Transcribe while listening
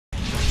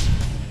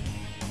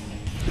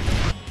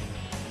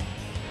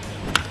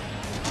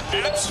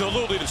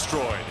Absolutely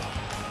destroyed.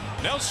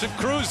 Nelson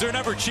Cruz, they're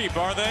never cheap,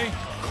 are they?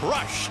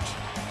 Crushed.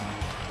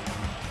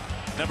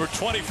 Number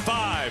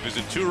 25 is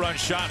a two-run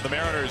shot. The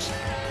Mariners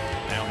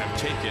now have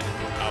taken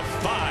a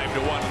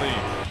 5-1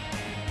 lead.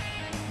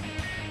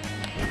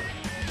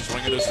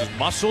 Swing of this is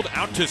muscled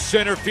out to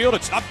center field.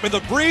 It's up in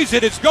the breeze.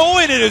 It is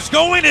going. It is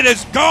going. It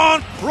is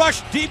gone.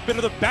 Crushed deep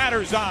into the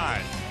batter's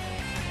eye.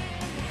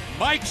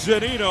 Mike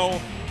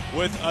Zunino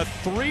with a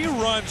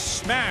 3-run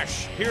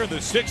smash here in the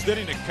 6th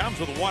inning. It comes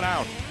with 1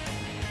 out.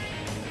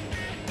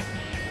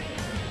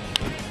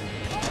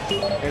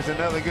 Here's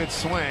another good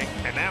swing,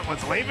 and that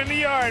one's leaving the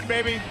yard,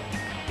 baby.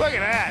 Look at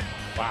that.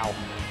 Wow.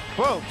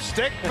 Boom,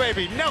 stick,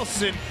 baby.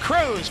 Nelson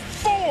Cruz,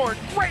 4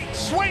 great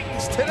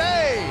swings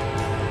today.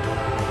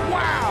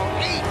 Wow,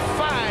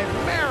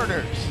 8-5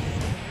 Mariners.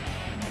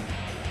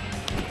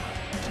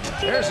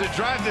 There's a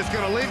drive that's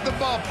going to leave the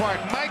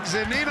ballpark. Mike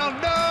Zunino,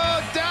 no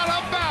doubt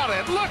about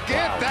it. Look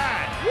at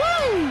that.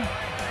 Woo!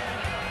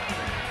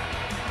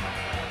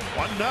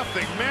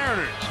 1-0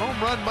 Mariners. Home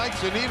run Mike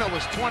Zunino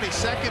was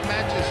 22nd,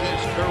 matches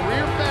his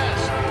career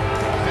best.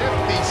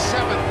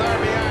 57th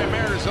RBI,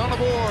 Mariners on the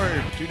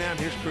board. 2 down,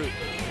 here's Cruz.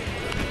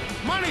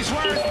 Money's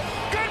worth.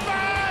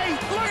 Goodbye.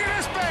 Look at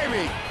this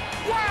baby.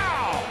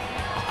 Wow.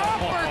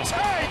 Upper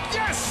tank.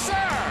 Yes,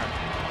 sir.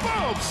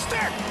 Boom.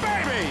 Stick,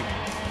 baby.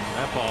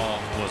 That ball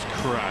was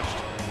crushed.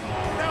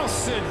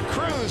 Nelson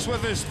Cruz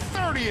with his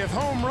 30th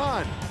home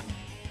run.